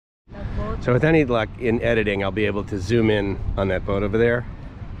So with any luck in editing, I'll be able to zoom in on that boat over there.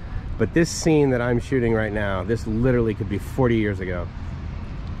 But this scene that I'm shooting right now, this literally could be 40 years ago,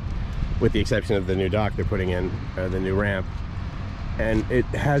 with the exception of the new dock they're putting in, the new ramp. And it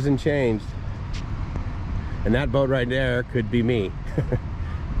hasn't changed. And that boat right there could be me,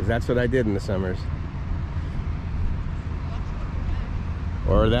 because that's what I did in the summers.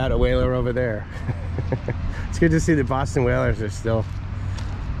 Or that whaler over there. It's good to see that Boston whalers are still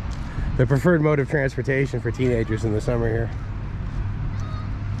the preferred mode of transportation for teenagers in the summer here.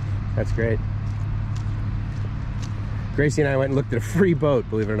 That's great. Gracie and I went and looked at a free boat,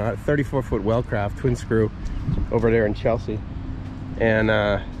 believe it or not, a 34-foot Wellcraft twin screw over there in Chelsea. And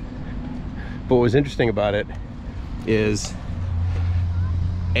but what was interesting about it is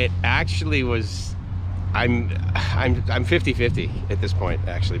it actually was, I'm 50-50 at this point,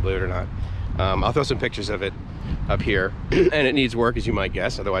 actually, believe it or not. I'll throw some pictures of it up here, and it needs work, as you might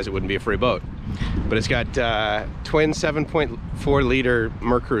guess, otherwise it wouldn't be a free boat. But it's got twin 7.4 liter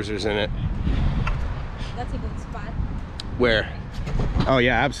Mercruisers in it. That's a good spot. Where? Oh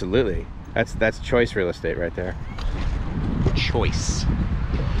yeah, absolutely. That's choice real estate right there. Choice.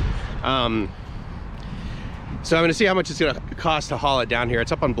 So I'm going to see how much it's going to cost to haul it down here.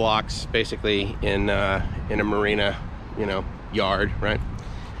 It's up on blocks, basically, in a marina, you know, yard, right?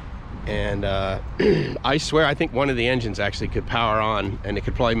 And I swear, I think one of the engines actually could power on, and it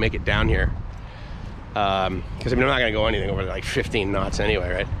could probably make it down here. Because I mean, I'm not going to go anything over like 15 knots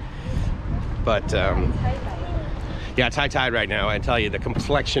anyway, right? But yeah, it's high tide right now. I tell you, the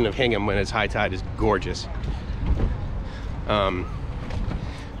complexion of Hingham when it's high tide is gorgeous.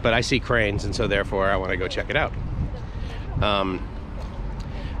 But I see cranes, and so therefore I want to go check it out.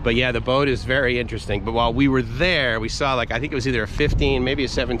 But yeah, the boat is very interesting. But while we were there, we saw, like, I think it was either a 15, maybe a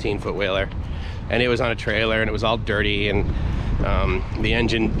 17-foot whaler, and it was on a trailer, and it was all dirty, and the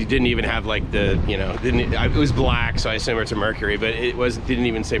engine didn't even have, like, the, you know, it was black, so I assume it's a Mercury, but didn't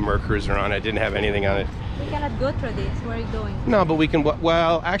even say Mercruiser on it. It didn't have anything on it. We cannot go through this. Where are you going? No, but we can,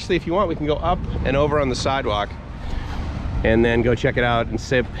 well, actually, if you want, we can go up and over on the sidewalk and then go check it out and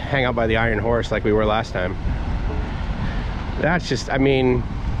hang out by the Iron Horse like we were last time. That's just, I mean,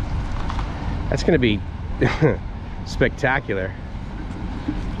 that's gonna be spectacular.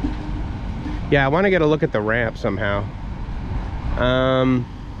 Yeah, I want to get a look at the ramp somehow.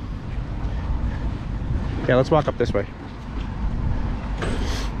 Yeah, let's walk up this way.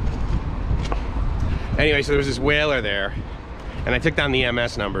 Anyway, so there was this whaler there, and I took down the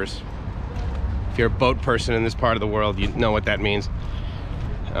MS numbers. If you're a boat person in this part of the world, you know what that means.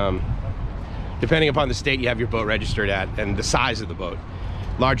 Depending upon the state you have your boat registered at and the size of the boat.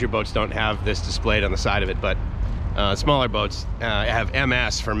 Larger boats don't have this displayed on the side of it, but smaller boats have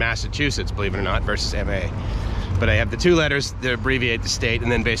MS for Massachusetts, believe it or not, versus MA. But I have the two letters that abbreviate the state,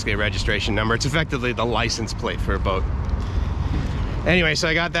 and then basically a registration number. It's effectively the license plate for a boat. Anyway, so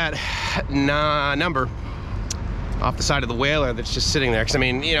I got that number off the side of the whaler that's just sitting there. Because I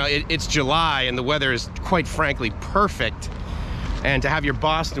mean, you know, it's July and the weather is quite frankly perfect. And to have your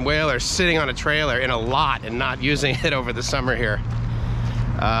Boston whaler sitting on a trailer in a lot and not using it over the summer here,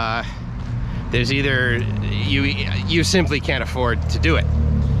 there's either you simply can't afford to do it,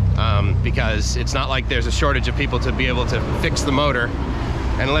 because it's not like there's a shortage of people to be able to fix the motor,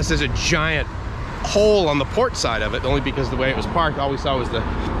 and unless there's a giant hole on the port side of it, only because the way it was parked, all we saw was the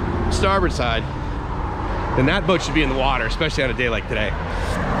starboard side, then that boat should be in the water, especially on a day like today.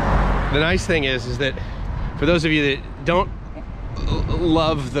 The nice thing is that for those of you that don't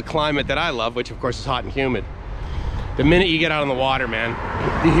love the climate that I love, which of course is hot and humid, the minute you get out on the water, man,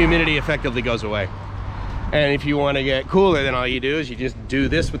 the humidity effectively goes away. And if you want to get cooler, then all you do is you just do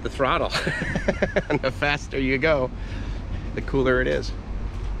this with the throttle. And the faster you go, the cooler it is.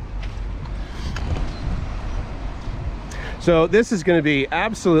 So this is going to be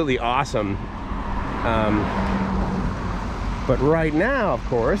absolutely awesome. But right now, of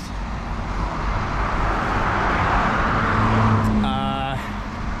course,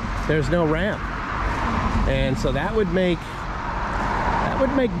 there's no ramp, and so that would make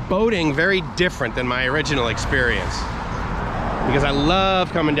boating very different than my original experience, because I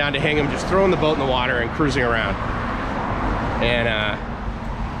love coming down to Hingham, just throwing the boat in the water and cruising around, and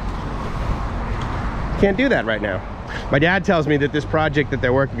can't do that right now. My dad tells me that this project that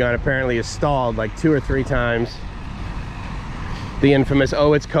they're working on apparently is stalled like 2 or 3 times. The infamous,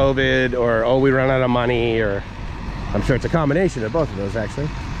 oh, it's COVID, or oh, we run out of money, or I'm sure it's a combination of both of those actually.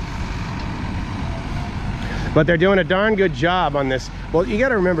 But they're doing a darn good job on this. Well, you got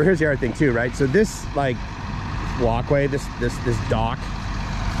to remember, here's the other thing too, right? So this like walkway, this dock,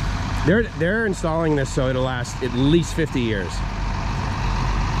 they're installing this so it'll last at least 50 years.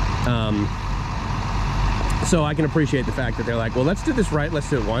 So I can appreciate the fact that they're like, well, let's do this right, let's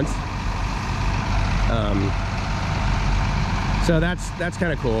do it once. So that's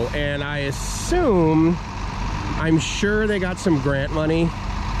kind of cool. And I assume, I'm sure they got some grant money,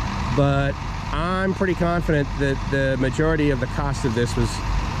 but I'm pretty confident that the majority of the cost of this was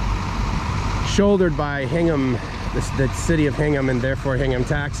shouldered by Hingham, the city of Hingham, and therefore Hingham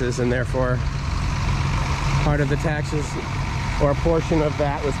taxes, and therefore part of the taxes or a portion of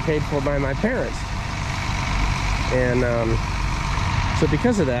that was paid for by my parents. And so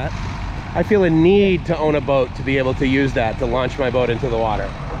because of that, I feel a need to own a boat to be able to use that to launch my boat into the water.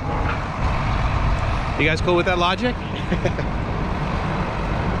 You guys cool with that logic?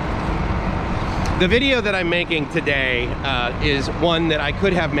 The video that I'm making today is one that I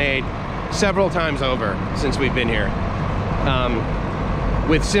could have made several times over since we've been here.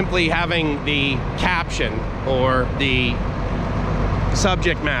 With simply having the caption or the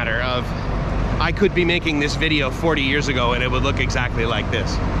subject matter of, I could be making this video 40 years ago and it would look exactly like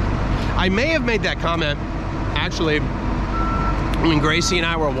this. I may have made that comment actually when Gracie and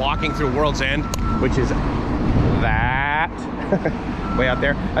I were walking through World's End, which is that way out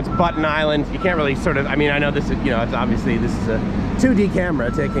there. That's Button Island. You can't really sort of, I mean, I know this is, you know, it's obviously this is a 2D camera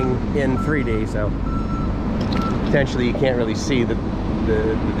taking in 3D, so potentially you can't really see the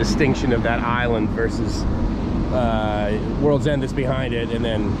distinction of that island versus World's End that's behind it, and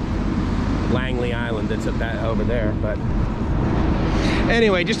then Langley Island that's at that over there. But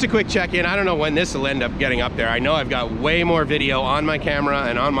anyway, just a quick check-in. I don't know when this will end up getting up there. I know I've got way more video on my camera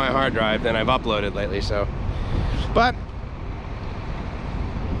and on my hard drive than I've uploaded lately, so. But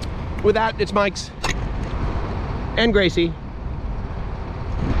with that, it's Mike's and Gracie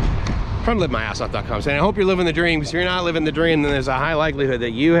from livemyassoff.com saying, I hope you're living the dream, because if you're not living the dream, then there's a high likelihood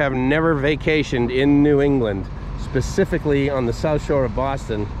that you have never vacationed in New England, specifically on the South Shore of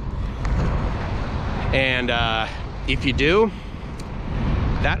Boston. And if you do,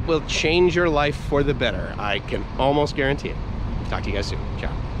 that will change your life for the better. I can almost guarantee it. Talk to you guys soon.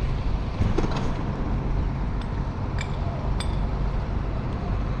 Ciao.